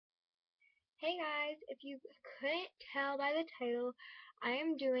Hey guys, if you couldn't tell by the title, I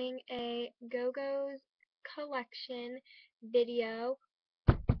am doing a Go-Go's collection video.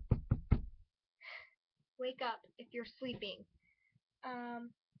 Wake up if you're sleeping. Um,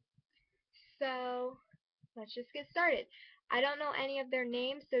 so let's just get started. I don't know any of their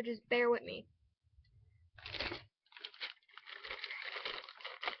names, so just bear with me.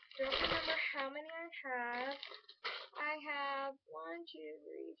 Don't remember how many I have. I have 1, 2,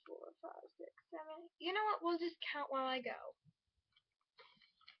 3, 4, 5, 6, 7. You know what? We'll just count while I go.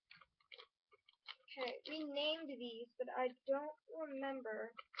 Okay, we named these, but I don't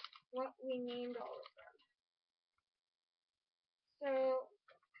remember what we named all of them. So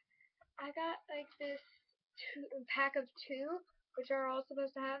I got like this pack of two, which are all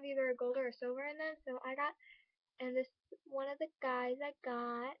supposed to have either a gold or a silver in them. So I got, and this one of the guys I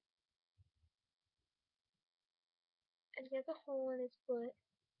got, and he has a hole in his foot.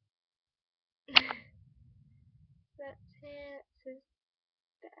 That's it. That's his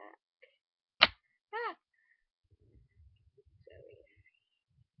back. Ah.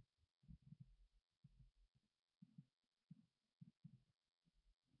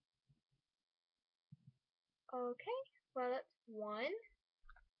 So okay. Well, that's one.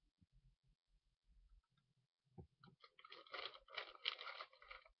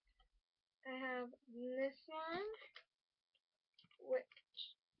 I have this one, which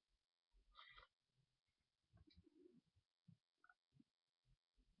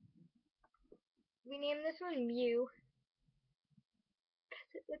we named this one Mew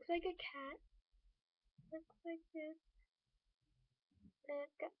because it looks like a cat. Looks like this. And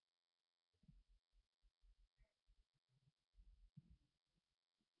it's got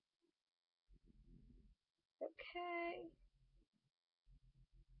okay.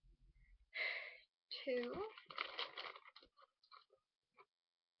 Two.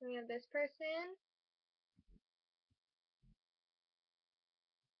 We have this person.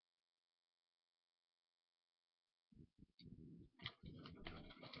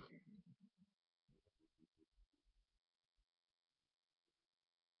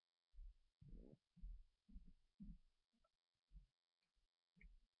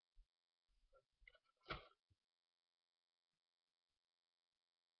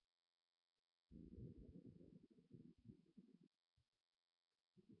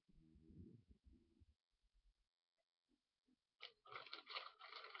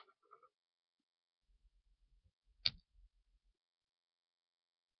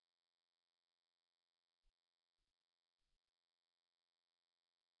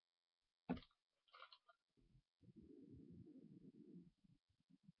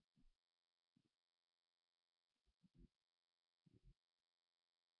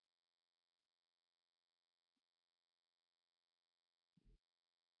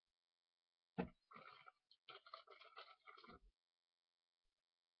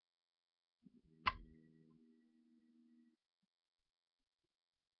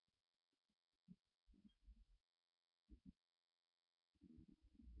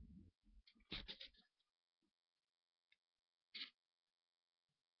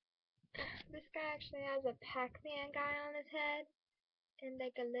 This guy actually has a Pac-Man guy on his head and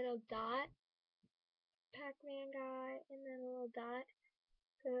like a little dot. Pac-Man guy and then a little dot.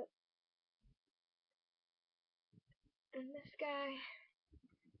 So, and this guy,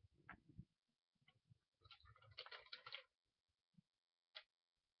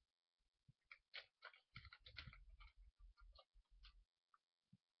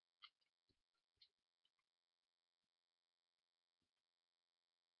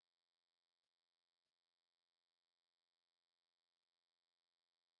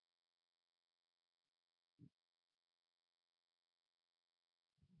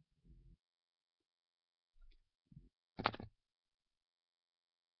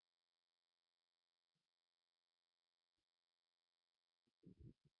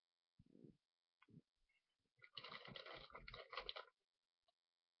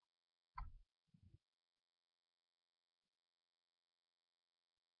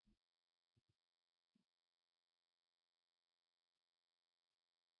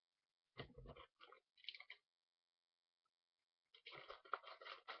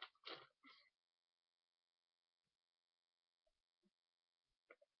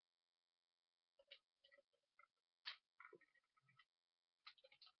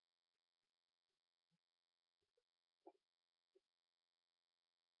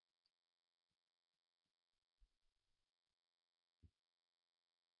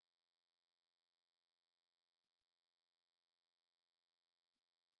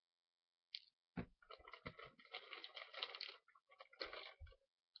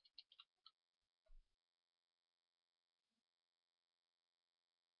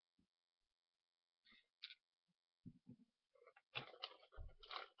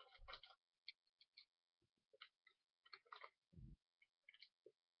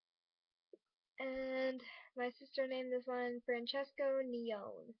 And my sister named this one Francesco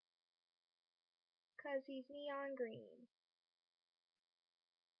Neon, 'cause he's neon green.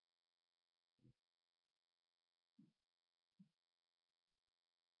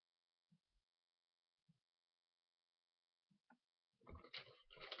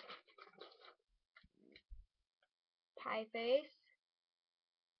 Pie face.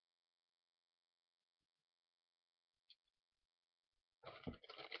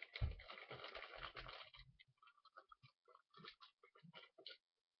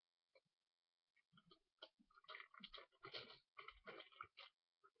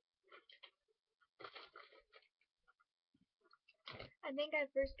 I think I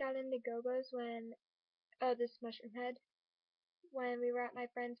first got into go-go's when, oh, this mushroom head, when we were at my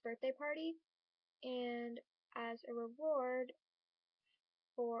friend's birthday party, and as a reward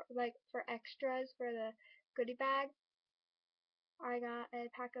for extras for the goodie bag, I got a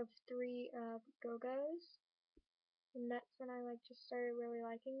pack of 3 of go-go's, and that's when I just started really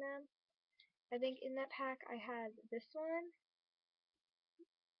liking them. I think in that pack I had this one,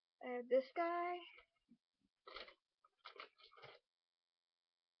 this guy,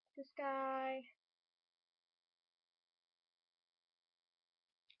 this guy,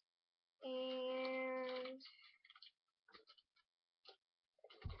 and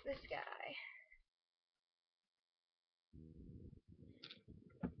this guy.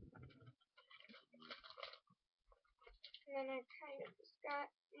 And then I kind of just got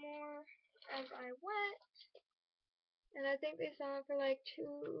more as I went. And I think they sell them for like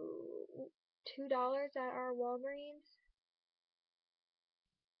 $2 at our Walgreens.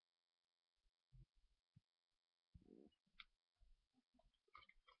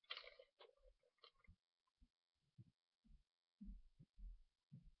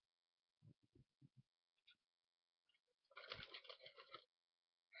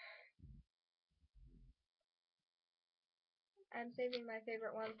 I'm saving my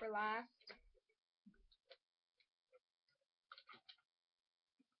favorite one for last.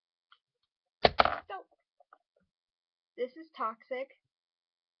 So, this is Toxic.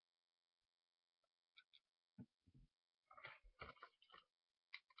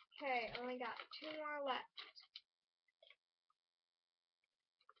 Okay, only got 2 more left.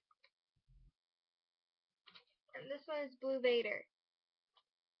 And this one is Blue Vader.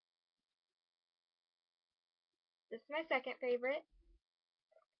 This is my second favorite.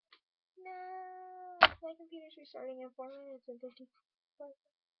 No, my computer's restarting in 4 minutes and 50 seconds.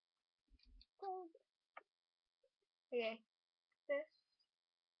 Okay, this.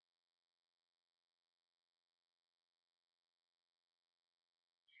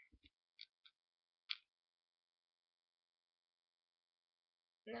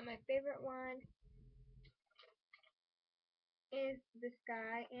 And then my favorite one is this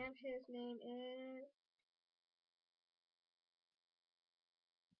guy, and his name is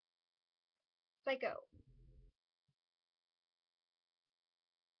Psycho.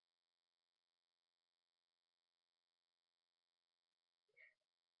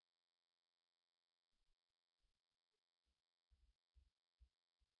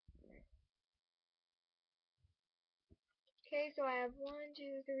 Okay, so I have 1,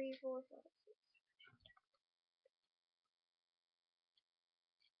 2, 3, 4, 5,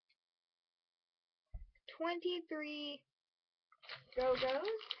 23 go-go's.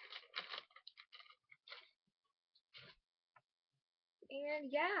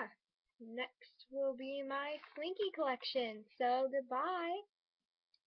 And yeah, next will be my Slinky collection. So goodbye.